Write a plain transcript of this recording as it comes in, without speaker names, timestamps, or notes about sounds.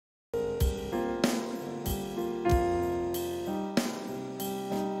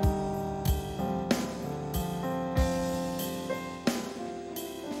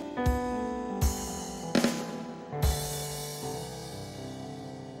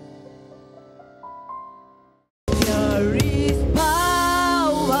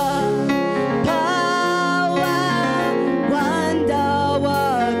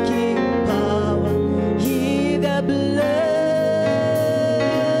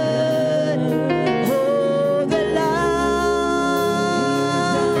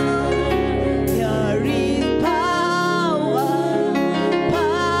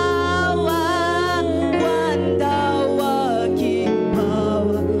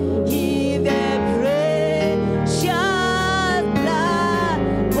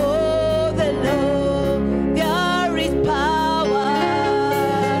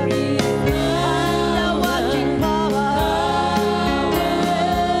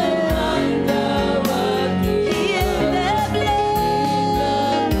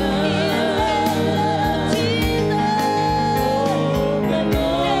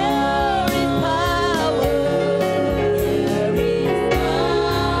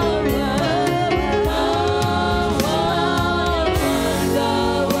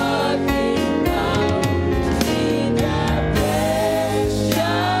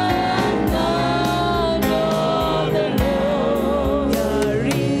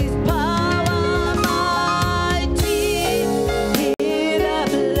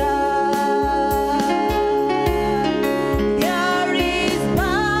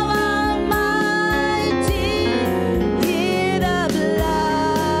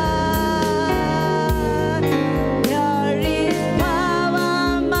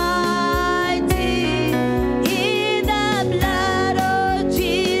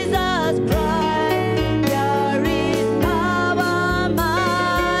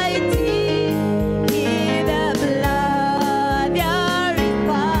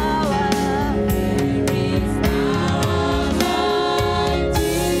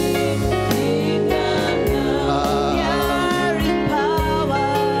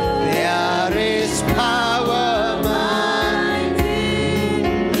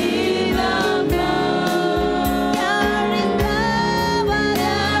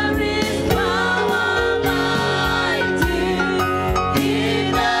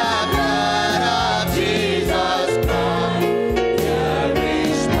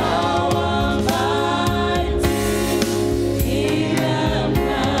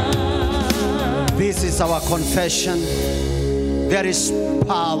is our confession. There is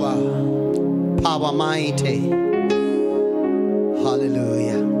power, power mighty.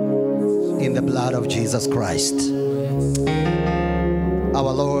 Hallelujah. In the blood of Jesus Christ.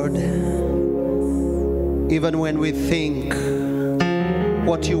 Our Lord, even when we think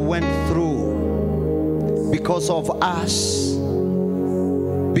what you went through because of us,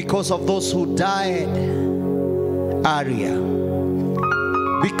 because of those who died earlier,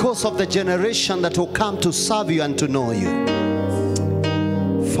 because of the generation that will come to serve you and to know you.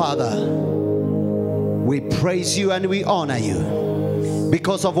 Father, we praise you and we honor you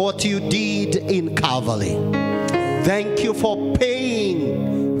because of what you did in Calvary. Thank you for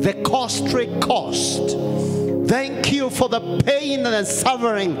paying the costly cost. Thank you for the pain and the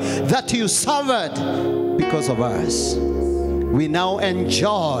suffering that you suffered because of us. We now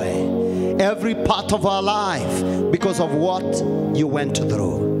enjoy every part of our life because of what you went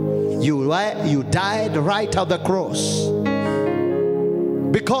through. You died right at the cross.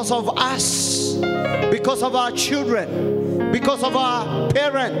 Because of us, because of our children, because of our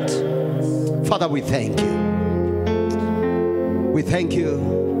parents. Father, we thank you. We thank you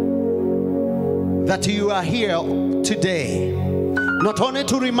that you are here today, not only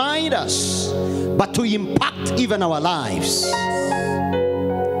to remind us, but to impact even our lives.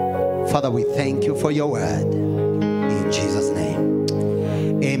 Father, we thank you for your word. In Jesus' name.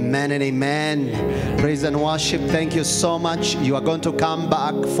 Amen and amen. Praise and worship. Thank you so much. You are going to come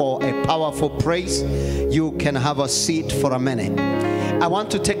back for a powerful praise. You can have a seat for a minute. I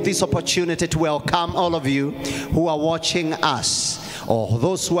want to take this opportunity to welcome all of you who are watching us, or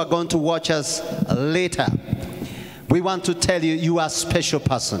those who are going to watch us later. We want to tell you, you are a special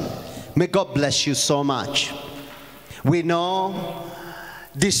person. May God bless you so much. We know,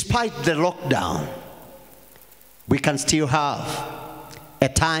 despite the lockdown, we can still have a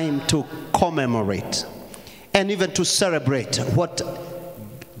time to commemorate and even to celebrate what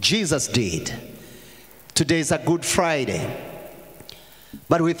Jesus did. Today is a Good Friday,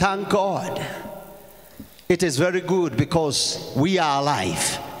 but we thank God. It is very good because we are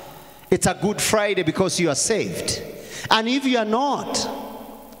alive. It's a Good Friday because you are saved. And if you are not,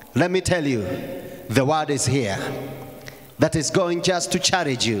 let me tell you, the word is here that is going just to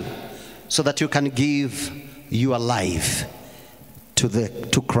charge you so that you can give your life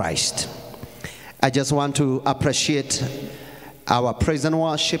to Christ. I just want to appreciate our praise and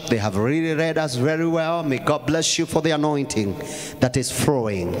worship. They have really read us very well. May God bless you for the anointing that is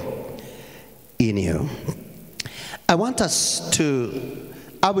flowing in you. I want us to,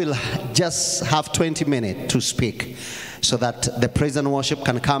 I will just have 20 minutes to speak so that the praise and worship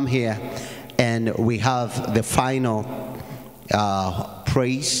can come here and we have the final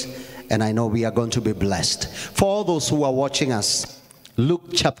praise, and I know we are going to be blessed. For all those who are watching us, Luke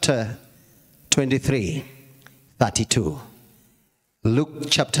chapter 23, 32. Luke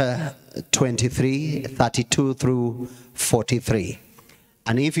chapter 23, 32 through 43.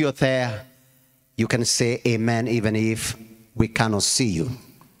 And if you're there, you can say amen even if we cannot see you.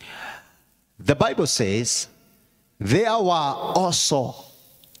 The Bible says, there were also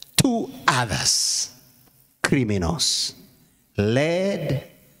two others, criminals, led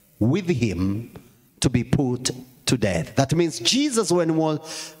with him to be put to death. That means Jesus, when he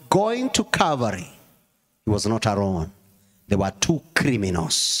was going to Calvary, he was not alone. There were two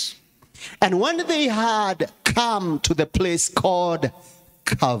criminals. And when they had come to the place called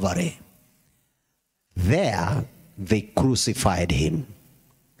Calvary, there they crucified him.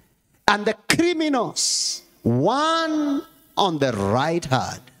 And the criminals, one on the right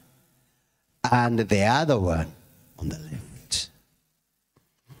hand and the other one on the left.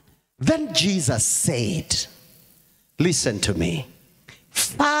 Then Jesus said, listen to me,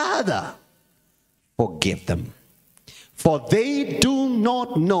 Father, forgive them, for they do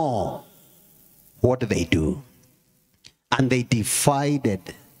not know what they do. And they divided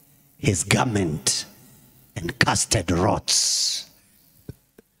his garment and casted lots.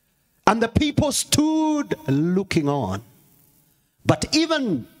 And the people stood looking on. But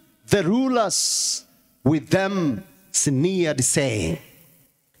even the rulers with them sneered, saying,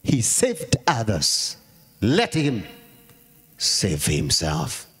 he saved others. Let him save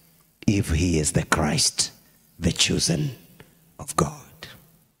himself, if he is the Christ, the chosen of God.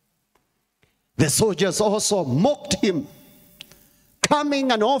 The soldiers also mocked him,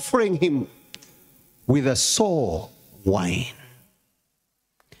 coming and offering him with a sour wine,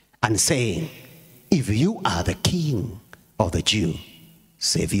 and saying, if you are the king of the Jews,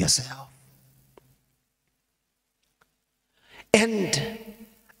 save yourself. And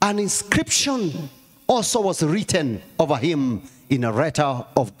an inscription also was written over him in a letter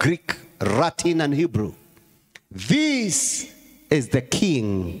of Greek Latin and Hebrew, "This is the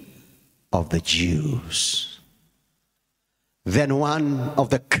King of the Jews." Then one of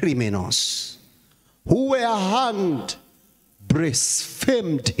the criminals who were hanged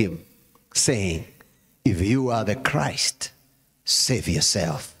blasphemed him, saying, "If you are the Christ, save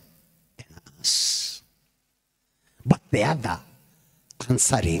yourself and us." But the other,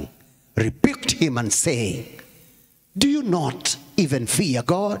 answering, rebuked him and saying, "Do you not even fear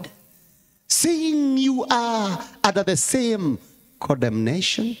God, seeing you are under the same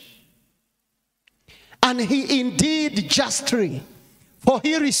condemnation?" And he indeed justly, for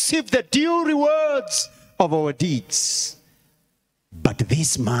he received the due rewards of our deeds. But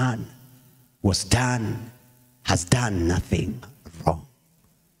this man has done nothing wrong.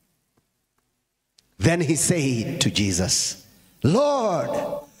 Then he said to Jesus,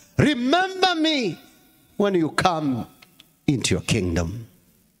 "Lord, remember me when you come into your kingdom."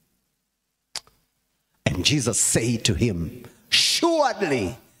 And Jesus said to him,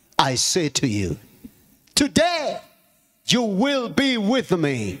 "Surely I say to you, today you will be with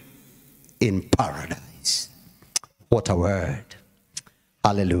me in paradise." What a word.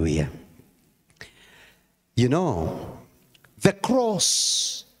 Hallelujah. You know, the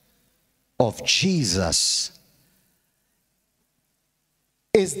cross of Jesus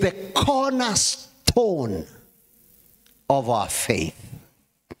is the cornerstone of our faith.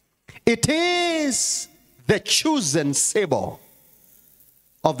 It is the chosen symbol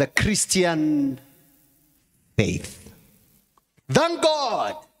of the Christian faith. Thank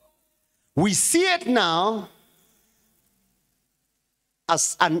God we see it now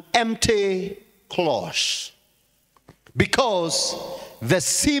as an empty cross, because the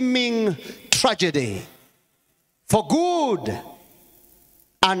seeming tragedy for good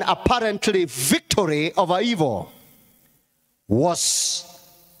and apparently victory over evil was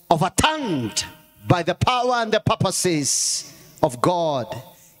overturned by the power and the purposes of God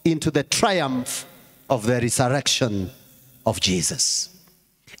into the triumph of the resurrection of Jesus.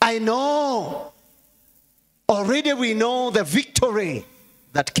 I know, already we know the victory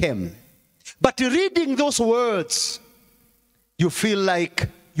that came. But reading those words, you feel like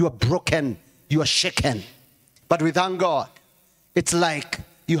you are broken, you are shaken. But we thank God, it's like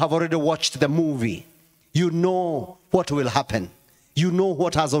you have already watched the movie. You know what will happen. You know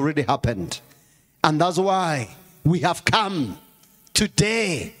what has already happened. And that's why we have come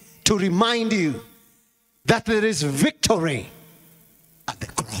today to remind you that there is victory at the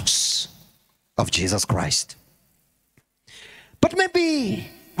cross of Jesus Christ. But maybe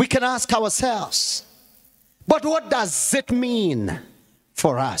we can ask ourselves, but what does it mean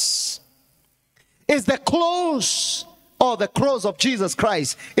for us? Is the cross or the cross of Jesus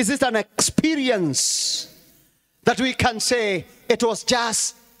Christ, is it an experience that we can say it was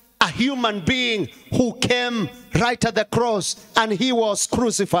just a human being who came right at the cross and he was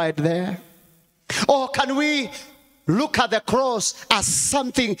crucified there? Or can we look at the cross as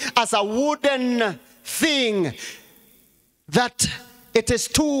something, as a wooden thing that it is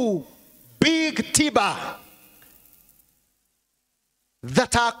two big timber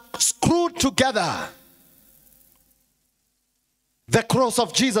that are screwed together? The cross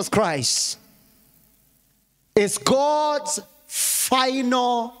of Jesus Christ is God's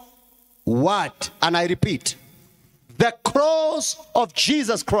final word. And I repeat, the cross of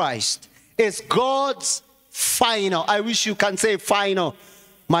Jesus Christ is God's final. I wish you can say final,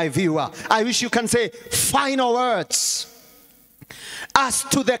 my viewer. I wish you can say final words as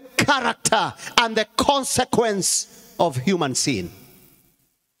to the character and the consequence of human sin.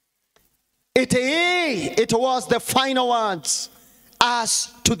 It was the final words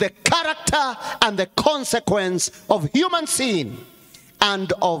as to the character and the consequence of human sin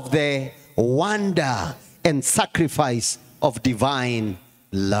and of the wonder and sacrifice of divine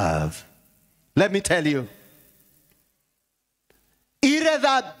love. Let me tell you, ile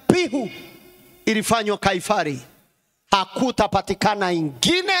dhabihu ilifanywa Kalvari, hakutapatikana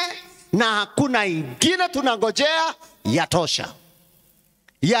ingine na hakuna ingine tunangojea, yatosha.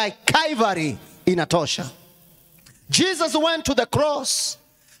 Ya Kalvari inatosha. Jesus went to the cross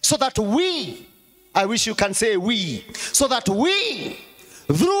so that we, I wish you can say we, so that we,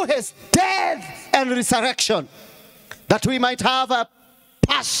 through his death and resurrection, that we might have a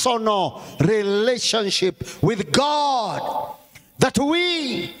personal relationship with God, that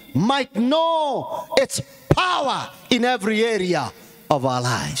we might know its power in every area of our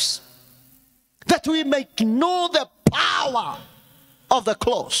lives, that we might know the power of the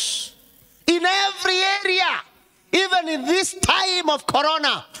cross in every area. Even in this time of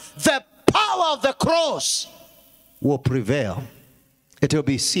corona, the power of the cross will prevail. It will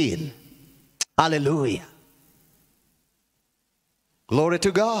be seen Hallelujah. Glory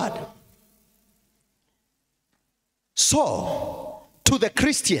to God. So, to the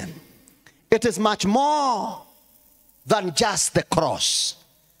Christian, it is much more than just the cross.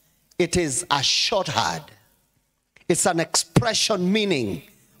 It is a shorthand. It's an expression meaning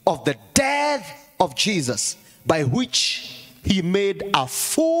of the death of Jesus, by which he made a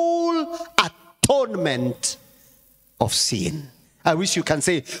full atonement of sin. I wish you can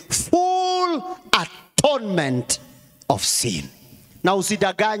say full atonement of sin. Na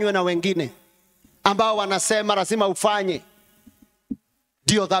usidanganywe na wengine ambao wanasema lazima ufanye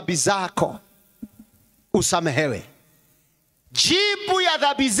ndio dhambi zako usamehewe. Jibu ya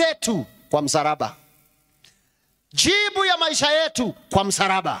dhambi zetu kwa msalaba. Jibu ya maisha yetu kwa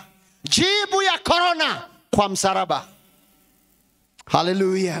msalaba. Jibu ya corona kwa msalaba.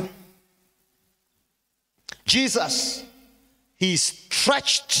 Hallelujah. Jesus, he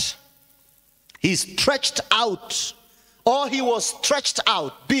stretched out, or he was stretched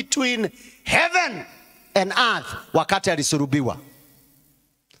out between heaven and earth wakati alisulubiwa.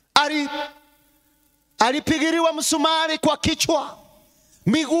 Alipigiliwa msumari kwa kichwa,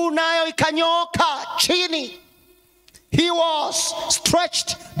 miguu nayo ikanyoka chini. He was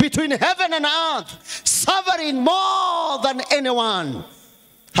stretched between heaven and earth, suffering more than anyone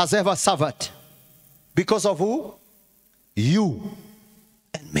has ever suffered. Because of who? You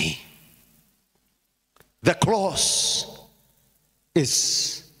and me. The cross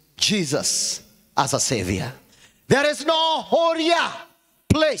is Jesus as a Savior. There is no holier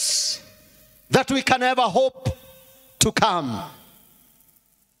place that we can ever hope to come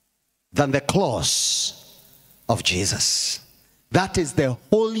than the cross of Jesus. That is the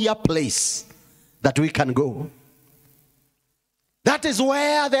holier place that we can go. That is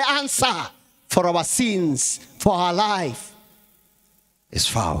where the answer for our sins, for our life, is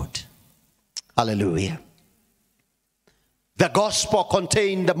found. Hallelujah. The gospel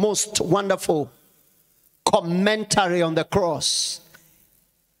contained the most wonderful commentary on the cross.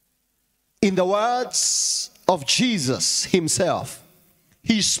 In the words of Jesus himself,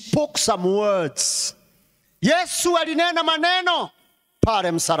 he spoke some words. Yesu alinena maneno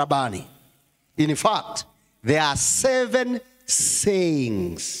pale msalabani. In fact, there are 7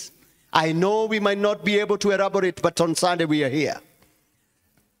 sayings. I know we might not be able to elaborate, but on Sunday we are here.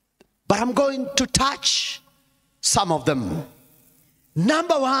 But I'm going to touch some of them.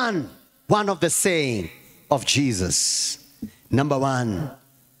 Number one of the saying of Jesus. Number 1,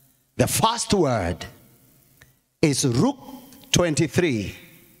 the first word is Luke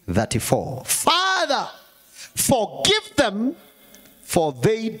 23:34. Father, forgive them, for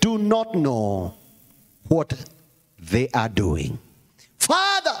they do not know what they are doing.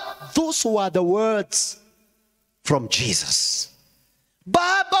 Father, those were the words from Jesus.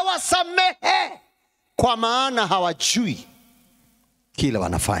 Baba, wasamehe, kwa maana hawajui kile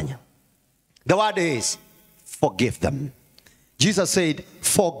wanafanya. The word is forgive them. Jesus said,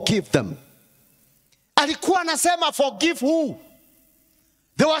 forgive them. Alikuwa anasema forgive who?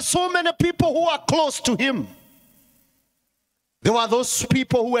 There were so many people who are close to him. There were those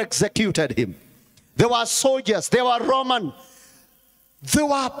people who executed him. There were soldiers. There were Roman. There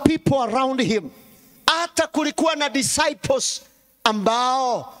were people around him. Hata kulikuwa na disciples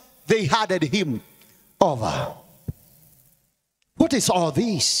ambao they handed him over. What is all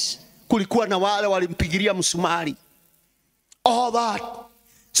this? Kulikuwa na wale walimpigilia msumari. All that.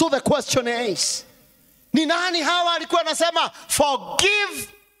 So the question is, ni nani hawa alikuwa anasema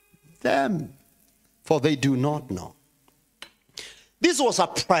forgive them, for they do not know? This was a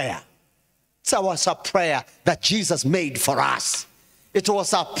prayer. It was a prayer that Jesus made for us. It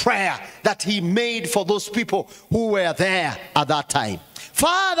was a prayer that he made for those people who were there at that time.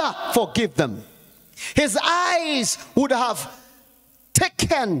 Father, forgive them. His eyes would have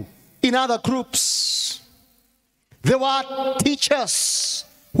taken in other groups. There were teachers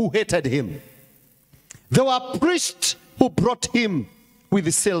who hated him. There were priests who brought him with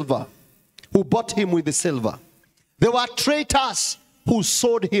the silver, who bought him with the silver. There were traitors who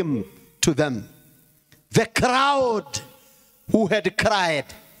sold him to them. The crowd who had cried,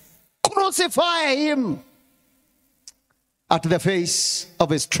 crucify him, at the face of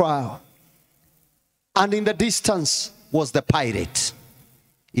his trial. And in the distance was the pirate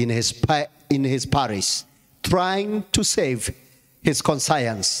in his parish, trying to save his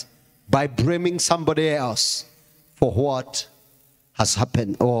conscience by blaming somebody else for what has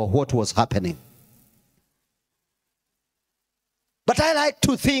happened or what was happening. But I like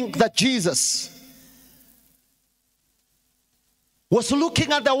to think that Jesus was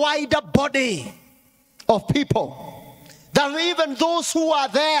looking at the wider body of people than even those who are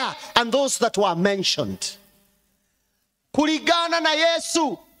there and those that were mentioned. Kulingana na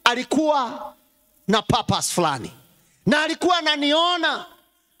Yesu alikuwa na purpose fulani. Na alikuwa ananiona,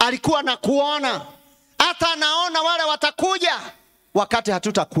 alikuwa na kuona. Hata anaona wale watakuja wakati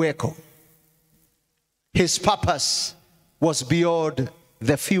hatutakuweko. His purpose was beyond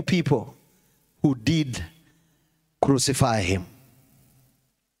the few people who did crucify him.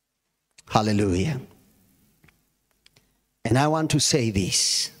 Hallelujah. And I want to say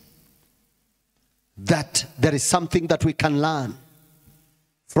this, that there is something that we can learn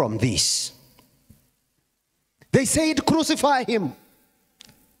from this. They said, crucify him.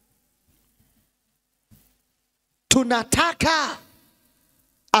 Tunataka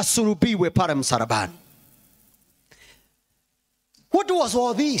asulubiwe pale msalabani. What was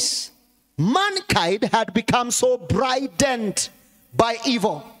all this? Mankind had become so brightened by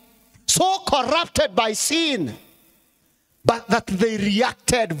evil, so corrupted by sin, but that they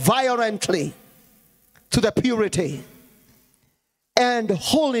reacted violently to the purity and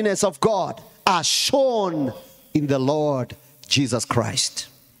holiness of God as shown in the Lord Jesus Christ.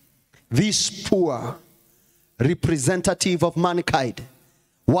 This poor representative of mankind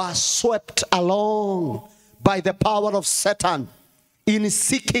was swept along by the power of Satan in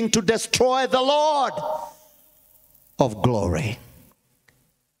seeking to destroy the Lord of glory.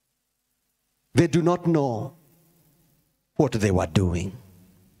 They do not know what they were doing,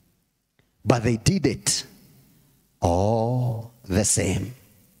 but they did it all the same.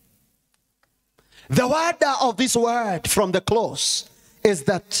 The word of this word from the close is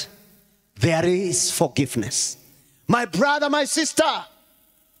that there is forgiveness. My brother, my sister,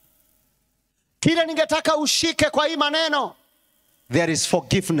 kile ningetaka ushike kwa hii maneno, there is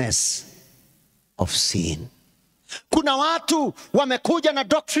forgiveness of sin. Kuna watu wamekuja na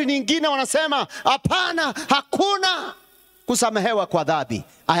doctrine nyingine wanasema hapana, hakuna kusamehewa kwa dhambi.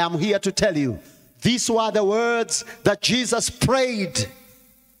 I am here to tell you, these were the words that Jesus prayed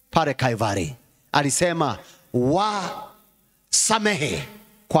pale Calvary. Alisema wasamehe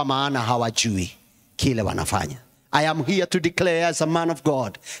kwa maana hawajui kile wanafanya. I am here to declare as a man of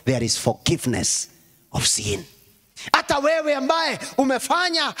God, there is forgiveness of sin. Hata wewe ambaye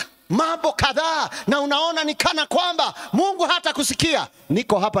umefanya mambo kadhaa na unaona ni kana kwamba Mungu hata kusikia,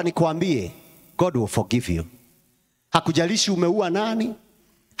 niko hapa nikuambie, God will forgive you. Hakujalishi umeua nani,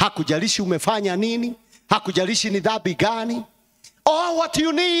 hakujalishi umefanya nini, hakujalishi ni dhambi gani. All what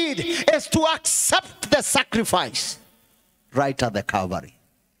you need is to accept the sacrifice right at the Calvary,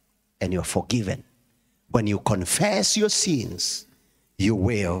 and you're forgiven. When you confess your sins, you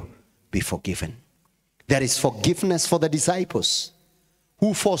will be forgiven. There is forgiveness for the disciples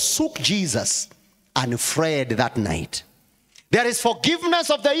who forsook Jesus and fled that night. There is forgiveness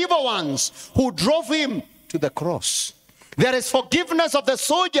of the evil ones who drove him to the cross. There is forgiveness of the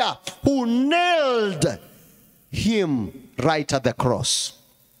soldier who nailed him right at the cross.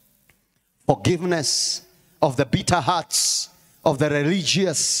 Forgiveness of the bitter hearts of the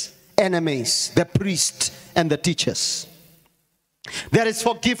religious enemies, the priests and the teachers. There is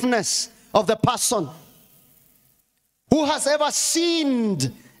forgiveness of the person who has ever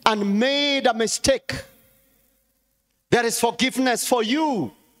sinned and made a mistake. There is forgiveness for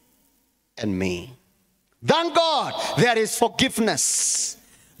you and me. Thank God there is forgiveness.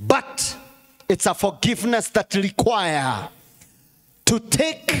 But it's a forgiveness that requires to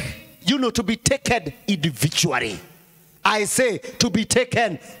to be taken individually. I say to be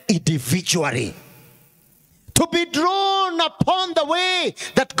taken individually. To be drawn upon the way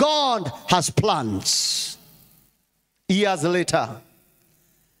that God has planned. Years later,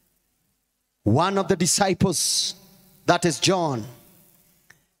 one of the disciples, that is John,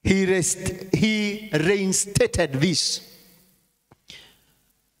 he reinstated this.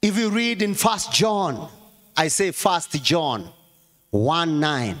 If you read in 1 John, I say 1 John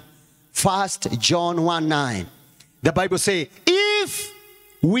 1:9. 1 John 1:9. The Bible says, if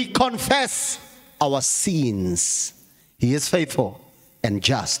we confess our sins, he is faithful and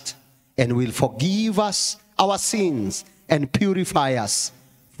just and will forgive us our sins and purify us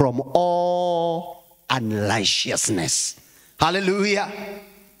from all unrighteousness. Hallelujah.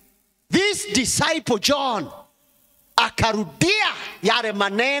 This disciple John akarudia yale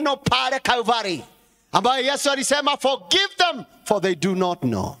maneno pale Calvary ambayo Yesu alisema, forgive them for they do not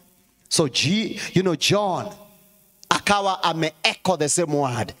know. So John akawa ame-echo the same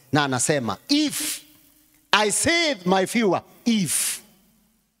word na anasema, if I say, my viewer, if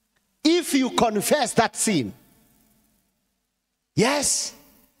you confess that sin, yes,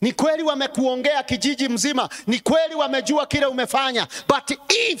 ni kweli wamekuongea kijiji mzima, ni kweli wamejua kile umefanya, but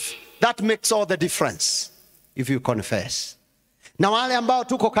if, that makes all the difference. if you confess. Na wale ambao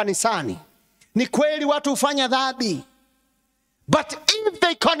tuko kanisani, ni kweli watu hufanya dhambi. But if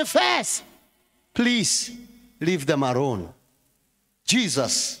they confess, please leave them alone.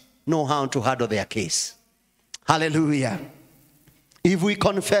 Jesus knows how to handle their case. Hallelujah. If we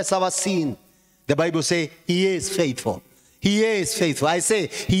confess our sin, the Bible says he is faithful. He is faithful. I say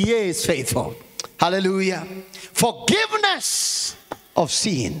he is faithful. Hallelujah. Forgiveness of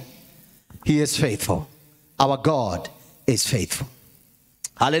sin. He is faithful. Our God is faithful.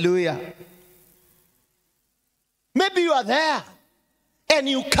 Hallelujah. Maybe you are there and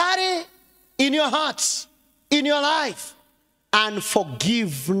you carry in your hearts, in your life,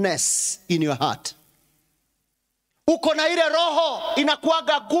 unforgiveness in your heart. Uko na ile roho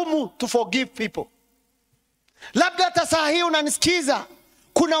inakuwaga gumu to forgive people. Labda hata saa hii unanisikiza,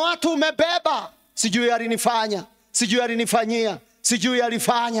 kuna watu umebeba, sijui alinifanya, sijui alinifanyia, sijui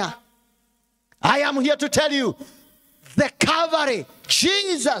alifanya. I am here to tell you, the Calvary,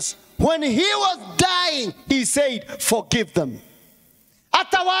 Jesus, when he was dying, he said, forgive them.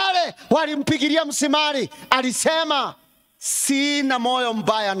 Hata wale walimpigilia msimari, alisema, sina moyo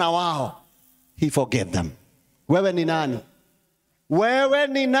mbaya na wao. He forgave them. Wewe ni nani? Wewe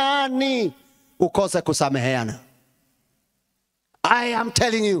ni nani ukose kusameheana? I am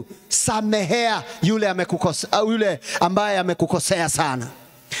telling you, samehea yule ambaye amekukosea sana.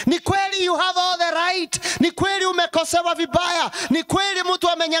 Ni kweli you have all the right. Ni kweli umekosewa vibaya. Ni kweli mtu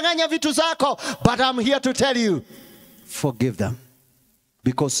amenyang'anya vitu zako. But I'm here to tell you, forgive them.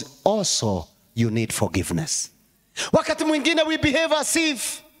 Because also you need forgiveness. Wakati mwingine we behave as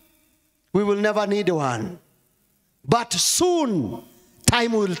if we will never need one. But soon,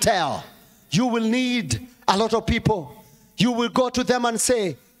 time will tell. You will need a lot of people. You will go to them and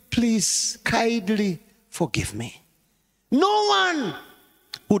say, please, kindly forgive me. No one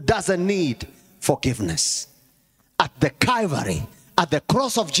who doesn't need forgiveness. At the Calvary, at the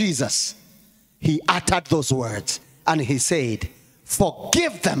cross of Jesus, he uttered those words and he said,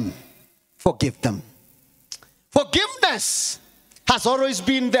 forgive them, forgive them. Forgiveness has always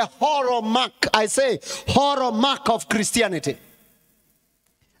been the horror mark, I say, horror mark of Christianity.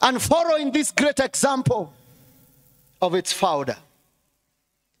 And following this great example of its founder,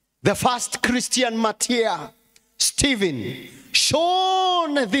 the first Christian martyr, Stephen,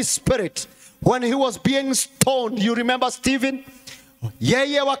 shown this spirit when he was being stoned. You remember Stephen?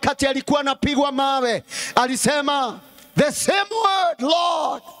 Yeye wakati alikuwa anapigwa mawe, alisema, the same word,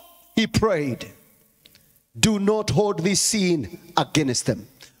 Lord, he prayed. Do not hold this sin against them.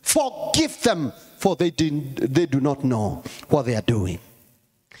 Forgive them, for they do not know what they are doing.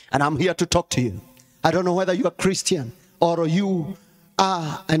 And I'm here to talk to you. I don't know whether you are Christian or you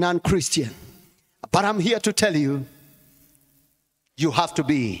are a non-Christian. But I'm here to tell you, you have to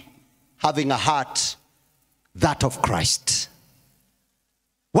be having a heart that of Christ.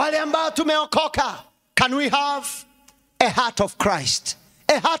 Wale ambao tumeokoka, can we have a heart of Christ?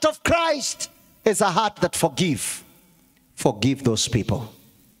 A heart of Christ is a heart that forgive. Forgive those people.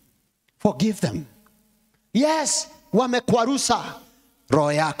 Forgive them. Yes, wamekwarusa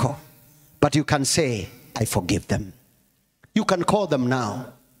roho yako. But you can say, I forgive them. You can call them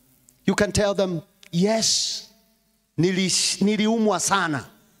now. You can tell them, yes, niliumwa sana,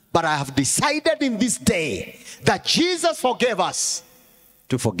 but I have decided in this day that Jesus forgave us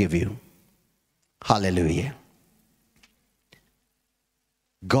to forgive you. Hallelujah.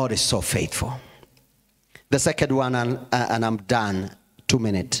 God is so faithful. The second one, and I'm done, 2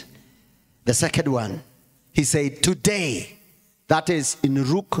 minutes. The second one, he said, today, that is in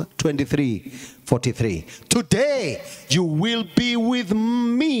Luke 23:43. Today, you will be with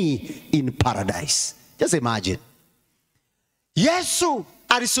me in paradise. Just imagine. Yesu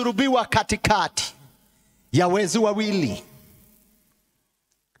alisulubiwa katikati ya wezi wawili.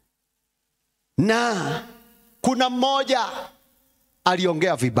 Na kuna mmoja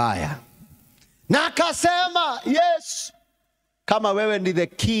aliongea vibaya. Na akasema, yes, kama wewe ni the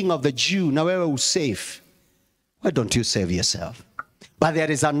king of the Jew, na wewe usave, why don't you save yourself? But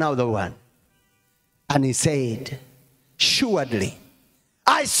there is another one. And he said, surely,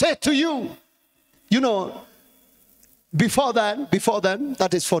 I say to you, you know, before then,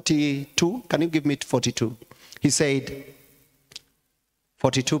 that is 42. Can you give me 42? He said,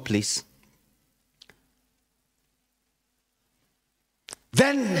 42, please.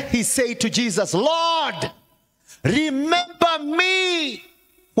 Then he said to Jesus, Lord, remember me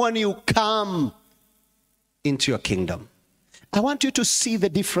when you come into your kingdom. I want you to see the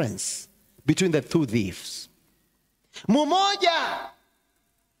difference between the two thieves. Mmoja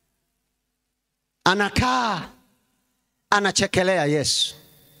anakaa anachekelea Yesu.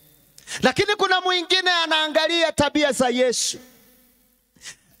 Lakini kuna mwingine anaangalia tabia za Yesu.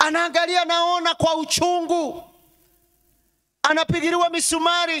 Anaangalia, naona kwa uchungu. Anapigiliwa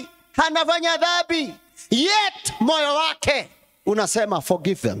misumari, anafanya dhambi. Yet moyo wake unasema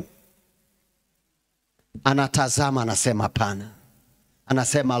forgive them. Anatazama, anasema hapana.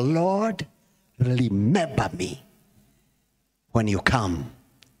 Anasema, Lord, remember me when you come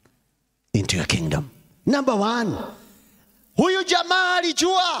into your kingdom. Number one, huyu jamaa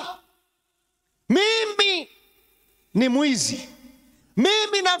alijua, mimi ni mwizi,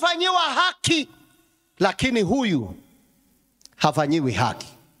 mimi nafanyiwa haki, lakini huyu hafanyiwi haki.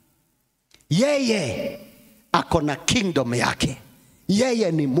 Yeye ako na kingdom yake,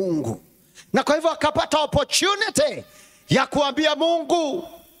 yeye ni Mungu. Na kwa hivyo akapata opportunity ya kuambia Mungu,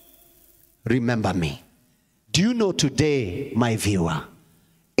 remember me. Do you know today, my viewer,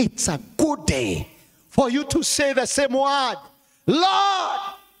 it's a good day for you to say the same word. Lord,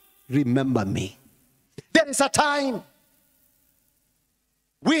 remember me. There is a time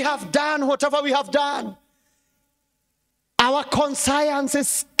we have done whatever we have done. Our conscience is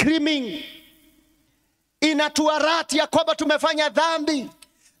screaming, inatuarati ya kwamba tumefanya dhambi.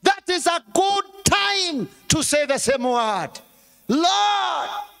 That is a good time to say the same word. Lord,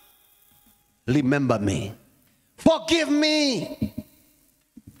 remember me. Forgive me.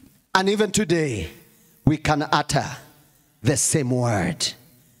 And even today, we can utter the same word.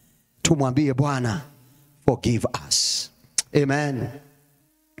 Tumwambie Bwana, forgive us. Amen.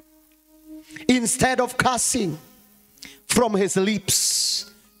 Instead of cursing from his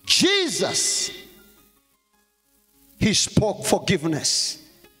lips, Jesus, he spoke forgiveness.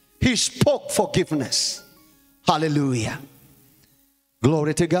 He spoke forgiveness. Hallelujah.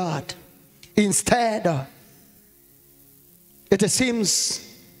 Glory to God. Instead, it seems,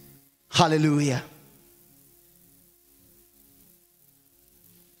 hallelujah,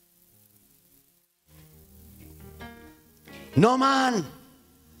 no man,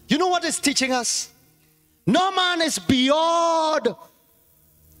 you know what is teaching us? No man is beyond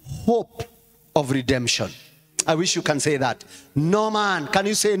hope of redemption. I wish you can say that. No man, can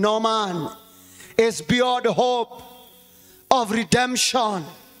you say no man is beyond hope of redemption?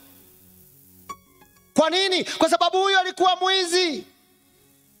 Kwa nini? Kwa sababu huyo alikuwa mwizi.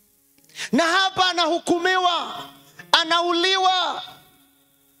 Na hapa anahukumiwa, anauliwa.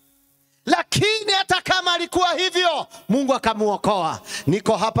 Lakini hata kama alikuwa hivyo, Mungu akamuokoa.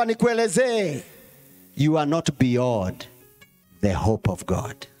 Niko hapa nikuelezee, you are not beyond the hope of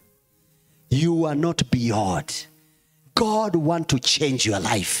God. You are not beyond. God want to change your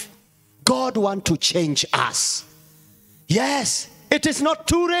life. God want to change us. Yes, it is not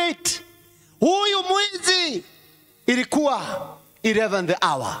too late. Huyu mwizi ilikuwa 11th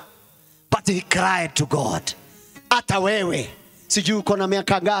hour, but he cried to God. Hata wewe, sijui uko na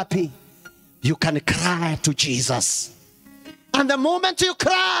miaka ngapi, you can cry to Jesus. And the moment you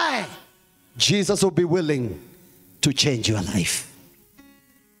cry, Jesus will be willing to change your life.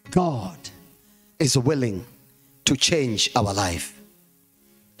 God is willing to change our life.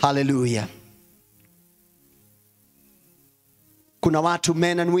 Hallelujah. Kuna watu,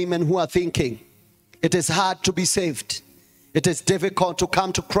 men and women, who are thinking it is hard to be saved. It is difficult to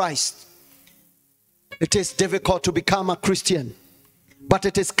come to Christ. It is difficult to become a Christian. But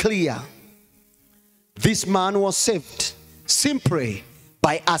it is clear this man was saved simply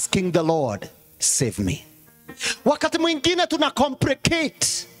by asking the Lord, save me. Wakati mwingine tuna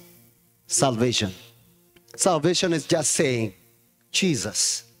complicate salvation. Salvation is just saying,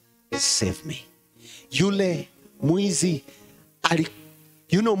 Jesus, save me. Yule mwizi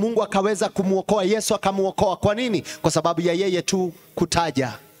Mungu akaweza kumuokoa, Yesu akamuokoa. Kwa nini? Kwa sababu ya yeye tu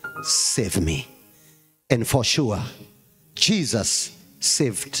kutaja save me. And for sure, Jesus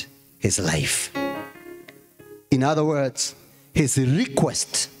saved his life. In other words, his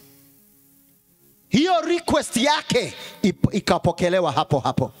request, hiyo request yake ikapokelewa hapo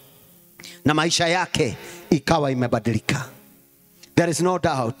hapo, na maisha yake ikawa imebadilika. There is no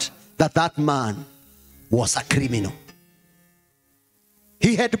doubt that that man was a criminal.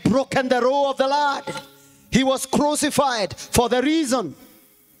 He had broken the law of the Lord. He was crucified for the reason.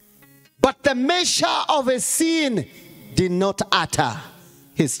 But the measure of his sin did not utter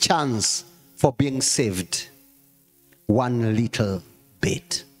his chance for being saved one little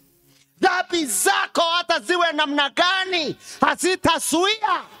bit. Dhambi zako hata ziwe namna gani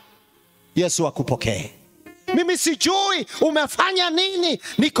hazitasuia Yesu akupokee. Mimi sijui umefanya nini,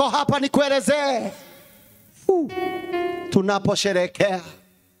 niko hapa nikuelezee. Tunaposherehekea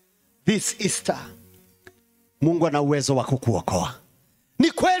this Easter, Mungu ana uwezo wa kukuokoa.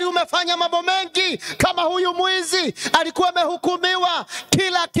 Ni kweli umefanya mambo mengi, kama huyu mwizi alikuwa amehukumiwa,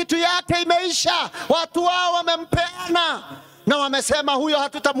 kila kitu yake imeisha, watu wao wamempeana na wamesema huyo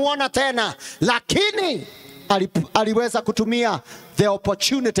hatutamuona tena, lakini aliweza kutumia the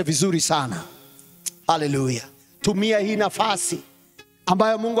opportunity vizuri sana. Hallelujah. Tumia hii nafasi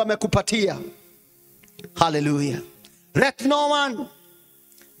ambayo Mungu amekupatia. Hallelujah. Let no one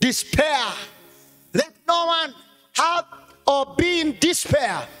despair. Let no one have or be in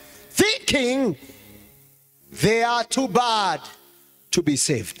despair, thinking they are too bad to be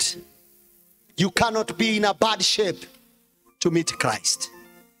saved. You cannot be in a bad shape to meet Christ.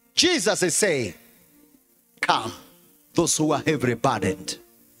 Jesus is saying, come, those who are heavily burdened.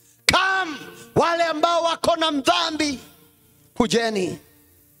 Come, wale ambao wako na mdhambi, kujeni.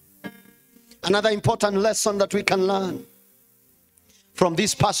 Another important lesson that we can learn from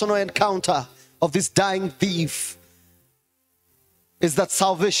this personal encounter of this dying thief is that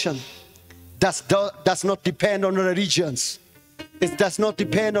salvation does not depend on religions. It does not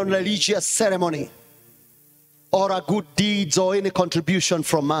depend on religious ceremony or a good deeds or any contribution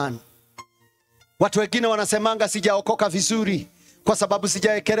from man. Watu wengine wanasemanga sijaokoka vizuri kwa sababu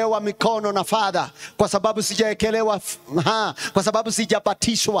sijaekelewa mikono na Father, kwa sababu sijaekelewa, kwa sababu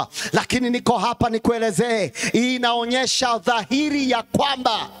sijabatishwa. Lakini niko hapa nikuelezee, hii inaonyesha dhahiri ya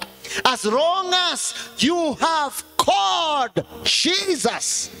kwamba as long as you have called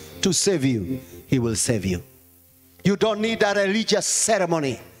Jesus to save you, he will save you. You don't need a religious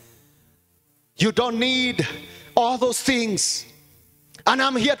ceremony. You don't need all those things. And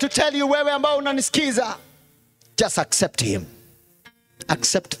I'm here to tell you, wewe ambao unanisikiza, just accept him.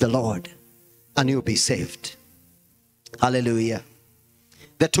 Accept the Lord and you'll be saved. Hallelujah.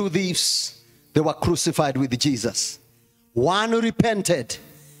 The two thieves, they were crucified with Jesus. One repented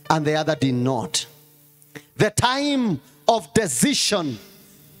and the other did not. The time of decision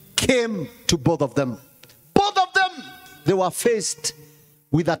came to both of them. Both of them, they were faced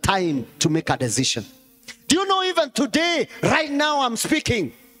with a time to make a decision. Do you know, even today, right now I'm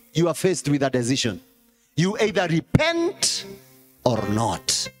speaking, you are faced with a decision. You either repent or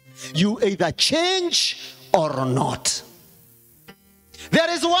not. You either change or not. There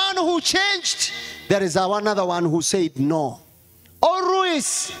is one who changed. There is another one who said no.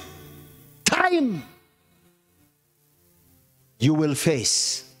 Always, time, you will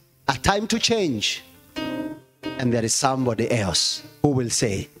face a time to change. And there is somebody else who will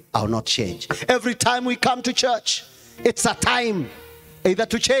say, I'll not change. Every time we come to church, it's a time either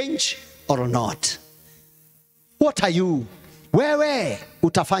to change or not. What are you? Wewe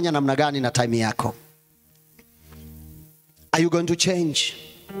utafanya namna gani na time yako? Are you going to change?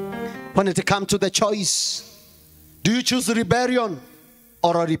 When it comes to the choice, do you choose rebellion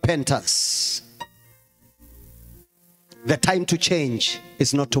or repentance? The time to change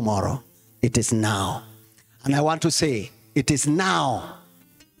is not tomorrow. It is now. And I want to say, it is now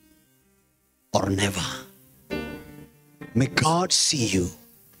or never. May God see you.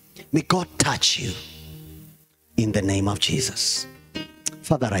 May God touch you. In the name of Jesus.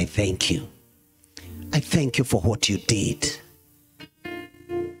 Father, I thank you. I thank you for what you did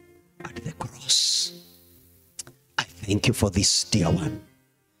at the cross. I thank you for this dear one.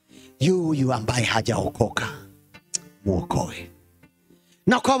 You ambaye hajaokoka, muokoe.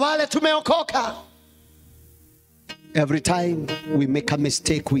 Na kwa wale tumeokoka, every time we make a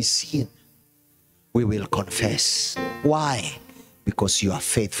mistake, we sin, we will confess. Why? Because you are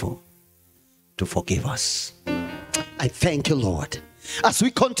faithful to forgive us. I thank you, Lord. As we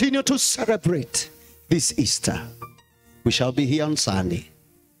continue to celebrate this Easter, we shall be here on Sunday.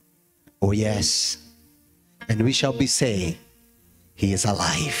 Oh yes. And we shall be saying, he is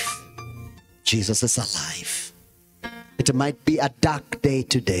alive. Jesus is alive. It might be a dark day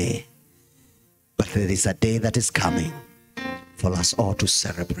today, but there is a day that is coming for us all to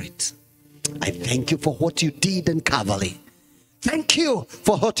celebrate. I thank you for what you did in Calvary. Thank you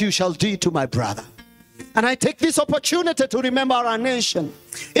for what you shall do to my brother. And I take this opportunity to remember our nation.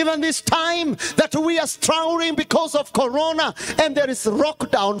 Even this time that we are struggling because of Corona and there is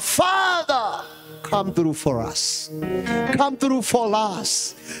lockdown. Father, come through for us. Come through for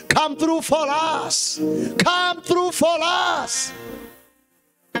us. Come through for us. Come through for us.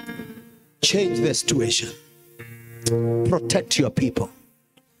 Change the situation. Protect your people.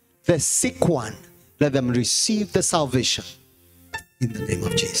 The sick one, let them receive the salvation in the name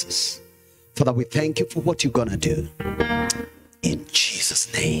of Jesus. Father, we thank you for what you're going to do. In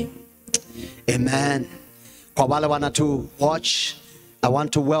Jesus' name. Amen. Kwa wale wanatu watch, I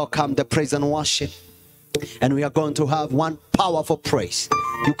want to welcome the praise and worship. And we are going to have one powerful praise.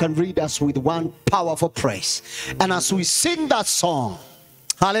 You can read us with one powerful praise. And as we sing that song,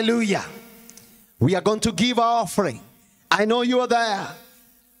 Hallelujah. We are going to give our offering. I know you are there.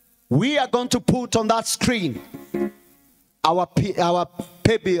 We are going to put on that screen our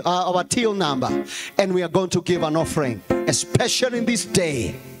till number, and we are going to give an offering, especially in this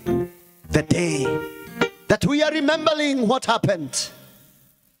day, the day that we are remembering what happened.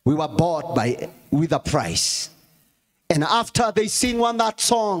 We were bought with a price. And after they sing that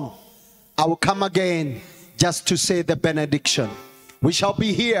song, I will come again just to say the benediction. We shall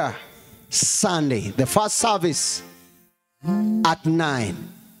be here Sunday, the first service at 9.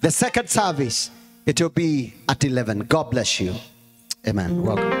 The second service, it will be at 11. God bless you. Amen.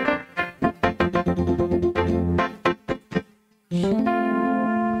 Welcome.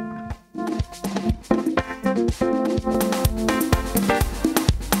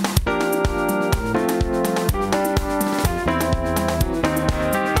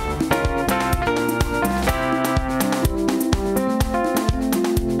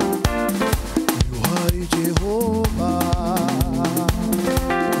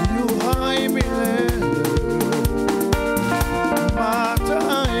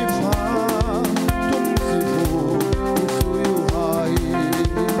 Time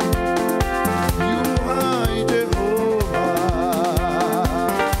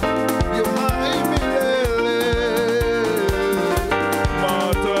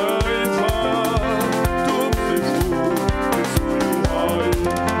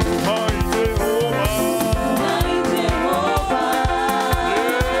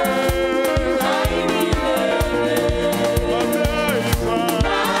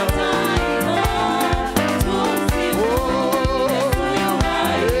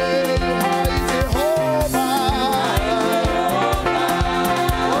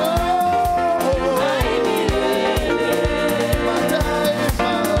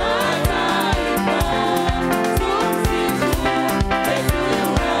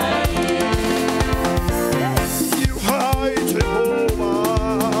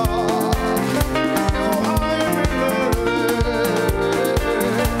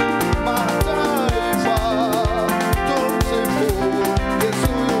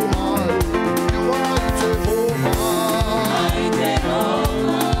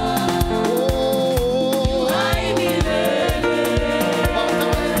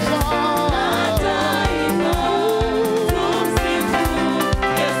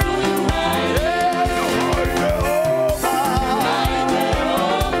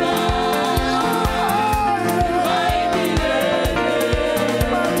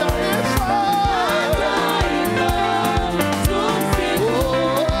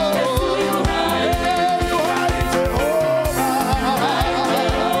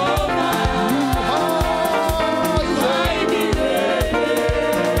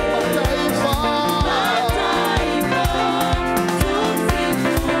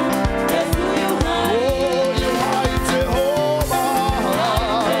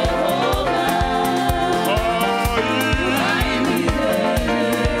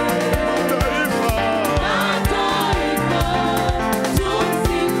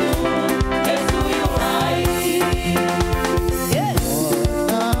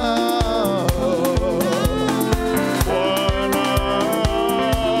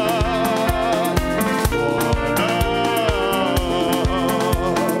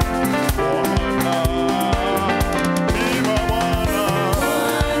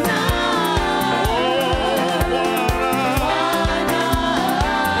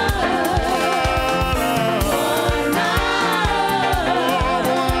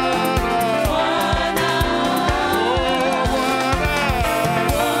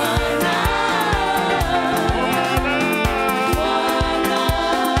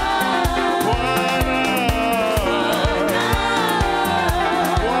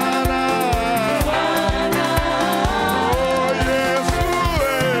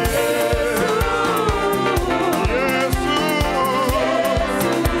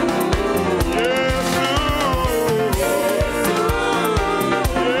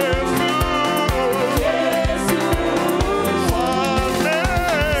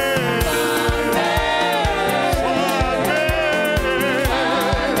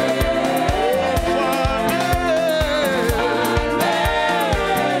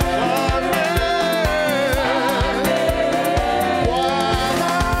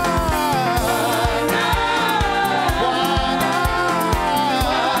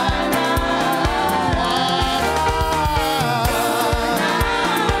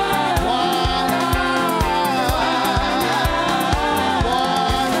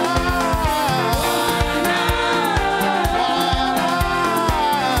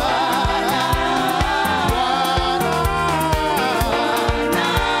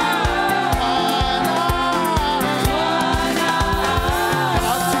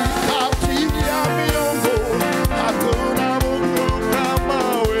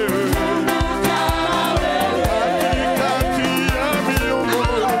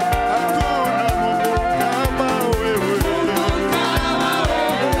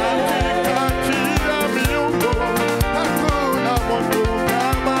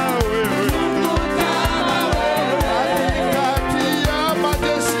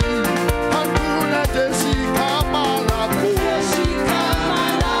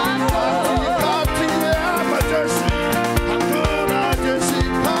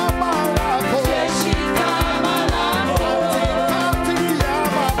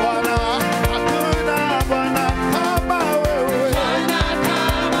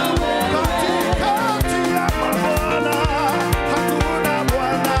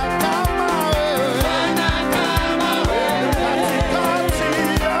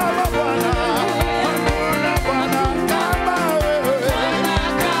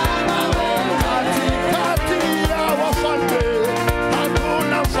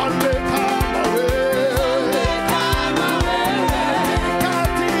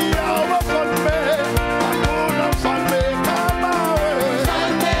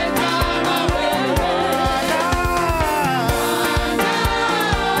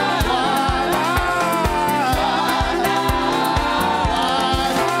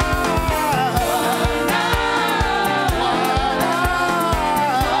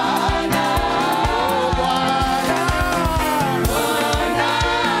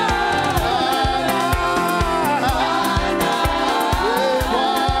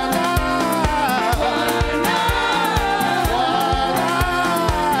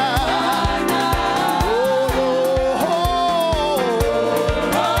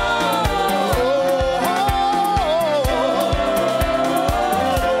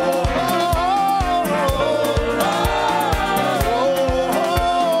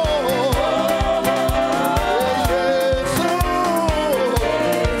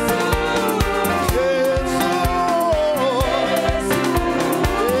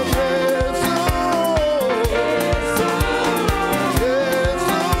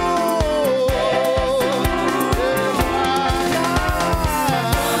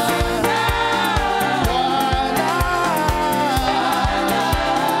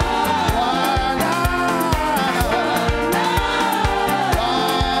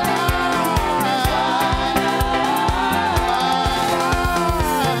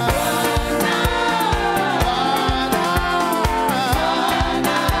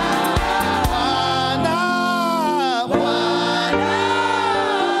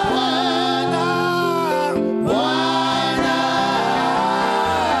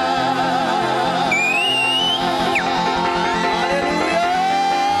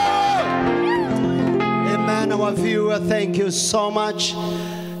our viewer, thank you so much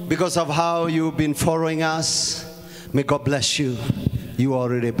because of how you've been following us. May God bless you. You are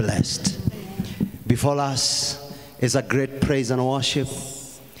already blessed. Before us is a great praise and worship.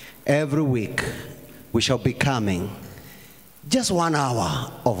 Every week we shall be coming just 1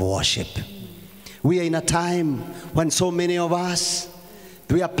 hour of worship. We are in a time when so many of us,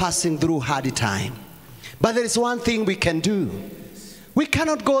 we are passing through hard time. But there is one thing we can do. We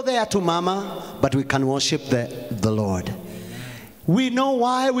cannot go there to mama, but we can worship the Lord. We know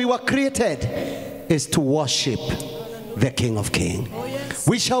why we were created is to worship the King of Kings.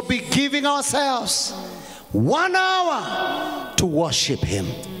 We shall be giving ourselves 1 hour to worship him.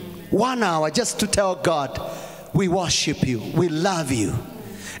 1 hour just to tell God, we worship you, we love you.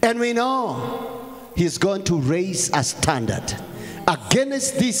 And we know he's going to raise a standard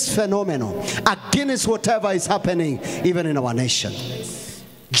against this phenomenon, against whatever is happening even in our nation.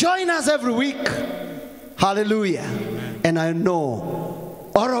 Join us every week. Hallelujah. And I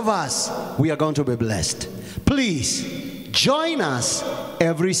know all of us, we are going to be blessed. Please join us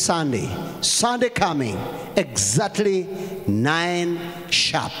every Sunday. Sunday coming, exactly 9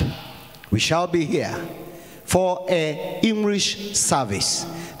 sharp. We shall be here for an English service.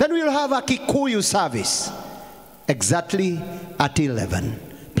 Then we will have a Kikuyu service exactly at 11.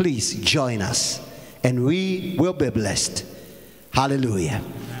 Please join us and we will be blessed. Hallelujah.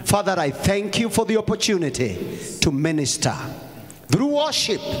 Father, I thank you for the opportunity to minister through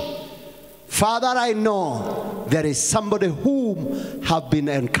worship. Father, I know there is somebody whom have been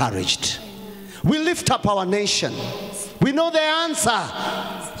encouraged. We lift up our nation. We know the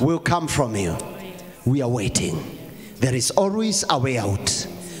answer will come from you. We are waiting. There is always a way out.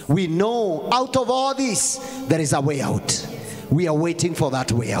 We know out of all this, there is a way out. We are waiting for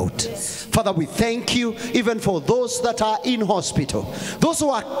that way out. Father, we thank you even for those that are in hospital, those who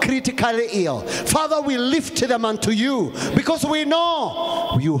are critically ill. Father, we lift them unto you because we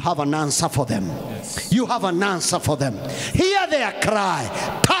know you have an answer for them. You have an answer for them. Hear their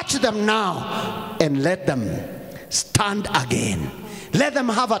cry. Touch them now and let them stand again. Let them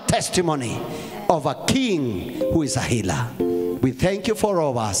have a testimony of a king who is a healer. We thank you for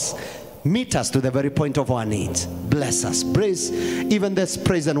all of us. Meet us to the very point of our needs. Bless us. Praise, even this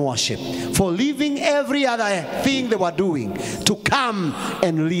praise and worship, for leaving every other thing they were doing to come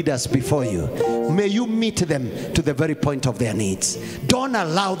and lead us before you. May you meet them to the very point of their needs. Don't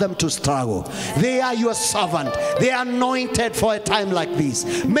allow them to struggle. They are your servant. They are anointed for a time like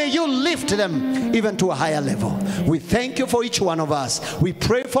this. May you lift them even to a higher level. We thank you for each one of us. We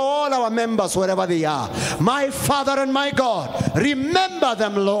pray for all our members wherever they are. My Father and my God, remember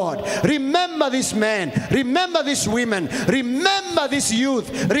them, Lord. Remember these men. Remember these women. Remember this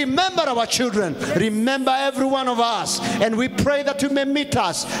youth. Remember our children. Remember every one of us. And we pray that you may meet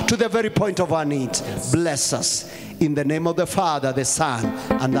us to the very point of our needs. Bless us. In the name of the Father, the Son,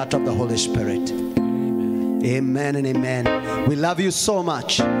 and that of the Holy Spirit. Amen and amen. We love you so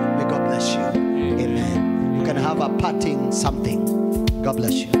much. May God bless you. Amen. You can have a parting something. God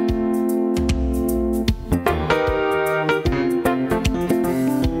bless you.